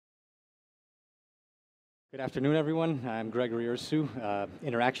Good afternoon, everyone. I'm Gregory Ursu,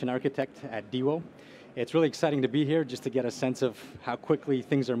 Interaction Architect at DIWO. It's really exciting to be here just to get a sense of how quickly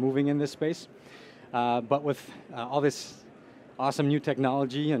things are moving in this space. But with all this awesome new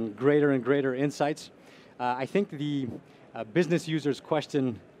technology and greater insights, I think the business user's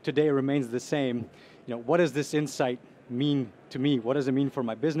question today remains the same. What does this insight mean to me? What does it mean for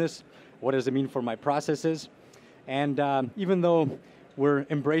my business? What does it mean for my processes? And even though we're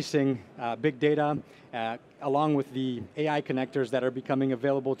embracing big data along with the AI connectors that are becoming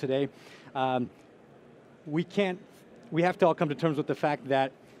available today, we have to all come to terms with the fact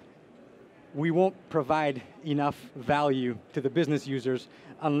that we won't provide enough value to the business users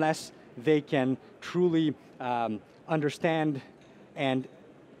unless they can truly understand and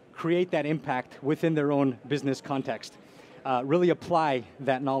create that impact within their own business context, really apply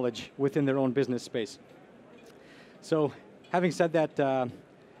that knowledge within their own business space. So, having said that,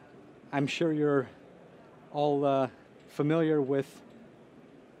 I'm sure you're all familiar with,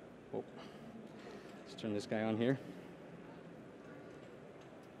 let's turn this guy on here.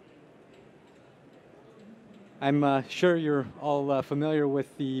 I'm sure you're all familiar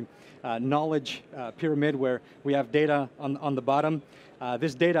with the knowledge pyramid where we have data on the bottom.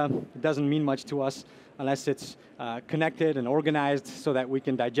 This data doesn't mean much to us unless it's connected and organized so that we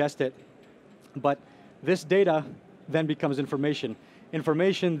can digest it. But this data then becomes information.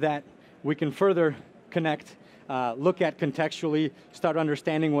 Information that we can further connect, look at contextually, start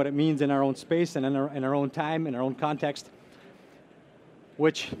understanding what it means in our own space and in our own time, in our own context,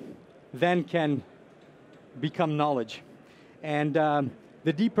 which then can become knowledge. And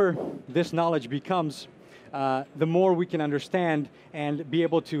the deeper this knowledge becomes, the more we can understand and be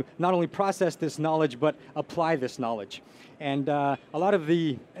able to not only process this knowledge, but apply this knowledge. And a lot of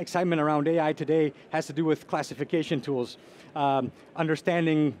the excitement around AI today has to do with classification tools,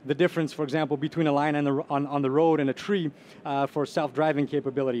 understanding the difference, for example, between a line on the road and a tree for self-driving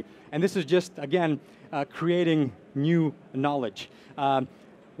capability. And this is just, again, creating new knowledge.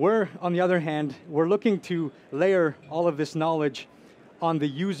 We're, on the other hand, we're looking to layer all of this knowledge on the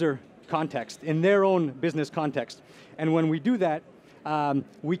user context, in their own business context. And when we do that,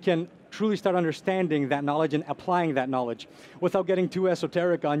 we can truly start understanding that knowledge and applying that knowledge. Without getting too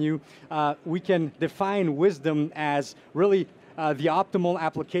esoteric on you, we can define wisdom as really the optimal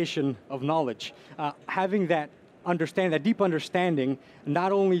application of knowledge. Having that deep understanding,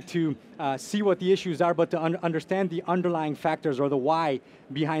 not only to see what the issues are, but to understand the underlying factors or the why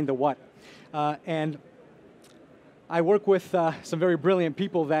behind the what. And I work with some very brilliant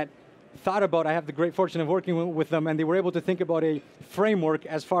people that thought about, I have the great fortune of working with them, and they were able to think about a framework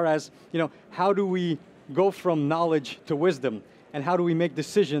as far as, how do we go from knowledge to wisdom, and how do we make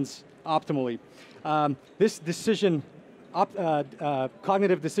decisions optimally. This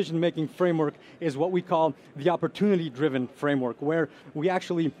cognitive decision-making framework is what we call the opportunity-driven framework, where we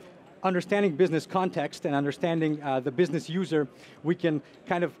actually, understanding business context and understanding the business user, we can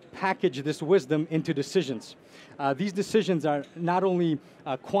kind of package this wisdom into decisions. These decisions are not only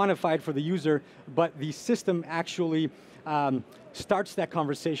quantified for the user, but the system actually starts that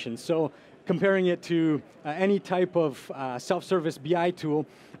conversation. So comparing it to any type of self-service BI tool,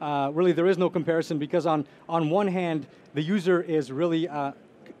 really there is no comparison, because on one hand, the user is really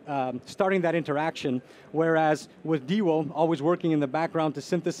starting that interaction, whereas with DIWO, always working in the background to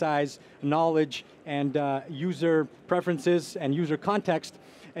synthesize knowledge and user preferences and user context,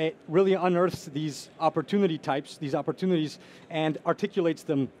 it really unearths these opportunity types, these opportunities, and articulates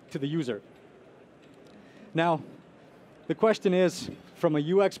them to the user. Now, the question is, from a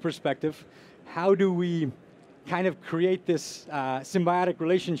UX perspective, how do we kind of create this symbiotic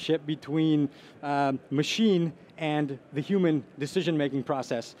relationship between machine and the human decision-making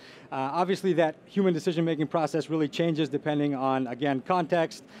process? Obviously, that human decision-making process really changes depending on, again,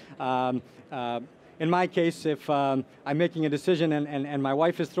 context. In my case, if I'm making a decision and my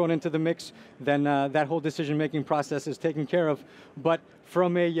wife is thrown into the mix, then that whole decision-making process is taken care of. But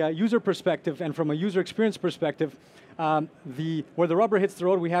from a user perspective and from a user experience perspective, where the rubber hits the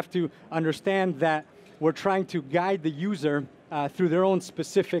road, we have to understand that we're trying to guide the user through their own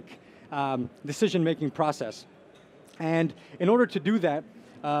specific decision-making process. And in order to do that,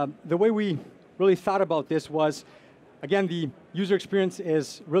 the way we really thought about this was, again, the user experience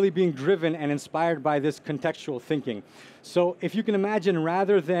is really being driven and inspired by this contextual thinking. So if you can imagine,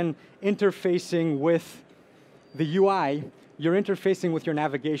 rather than interfacing with the UI, you're interfacing with your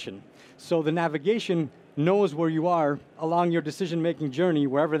navigation. So the navigation knows where you are along your decision-making journey,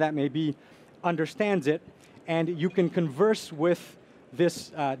 wherever that may be, understands it, and you can converse with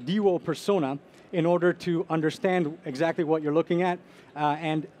this DIWO persona in order to understand exactly what you're looking at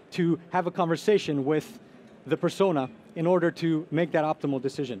and to have a conversation with the persona in order to make that optimal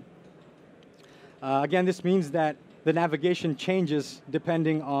decision. Again, this means that the navigation changes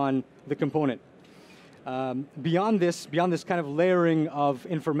depending on the component. Beyond this kind of layering of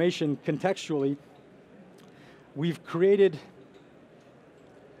information contextually, we've created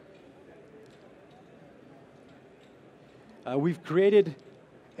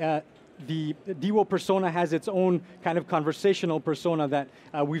the DIWO persona has its own kind of conversational persona that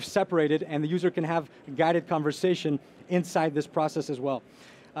we've separated, and the user can have guided conversation inside this process as well.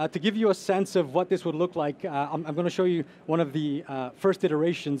 To give you a sense of what this would look like, I'm going to show you one of the first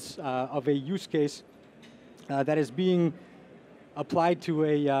iterations of a use case that is being applied to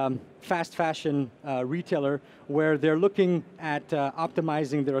a fast fashion retailer where they're looking at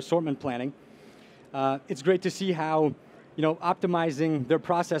optimizing their assortment planning. It's great to see how optimizing their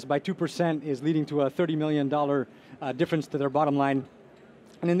process by 2% is leading to a $30 million difference to their bottom line.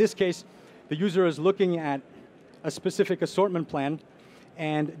 And in this case, the user is looking at a specific assortment plan,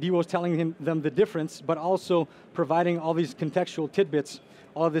 and DIWO is telling them the difference, but also providing all these contextual tidbits,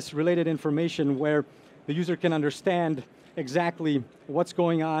 all of this related information where the user can understand exactly what's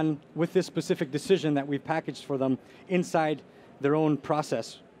going on with this specific decision that we've packaged for them inside their own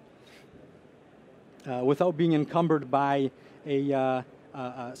process, without being encumbered by a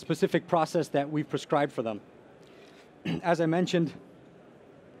specific process that we've prescribed for them. As I mentioned,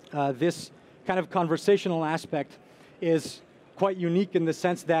 this kind of conversational aspect is quite unique in the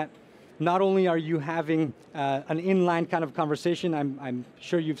sense that not only are you having an inline kind of conversation, I'm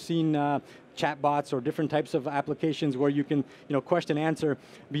sure you've seen chatbots or different types of applications where you can question answer.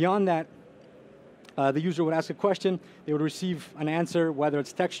 Beyond that, the user would ask a question, they would receive an answer, whether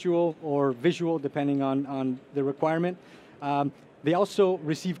it's textual or visual, depending on the requirement. They also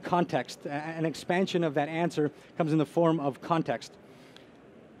receive context. An expansion of that answer comes in the form of context.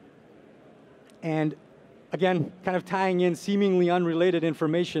 And again, kind of tying in seemingly unrelated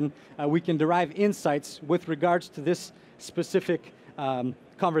information, we can derive insights with regards to this specific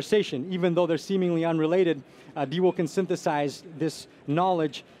conversation. Even though they're seemingly unrelated, DIWO can synthesize this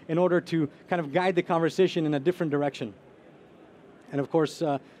knowledge in order to kind of guide the conversation in a different direction. And of course,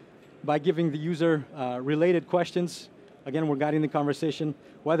 by giving the user related questions, again, we're guiding the conversation,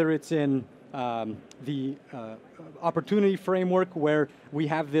 whether it's in the opportunity framework where we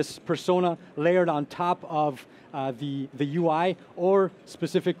have this persona layered on top of the UI, or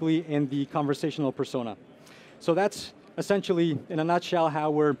specifically in the conversational persona. So that's essentially, in a nutshell,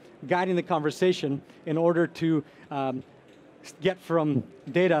 how we're guiding the conversation in order to get from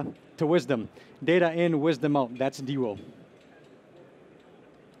data to wisdom. Data in, wisdom out. That's DIWO.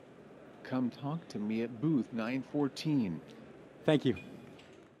 Come talk to me at booth 914. Thank you.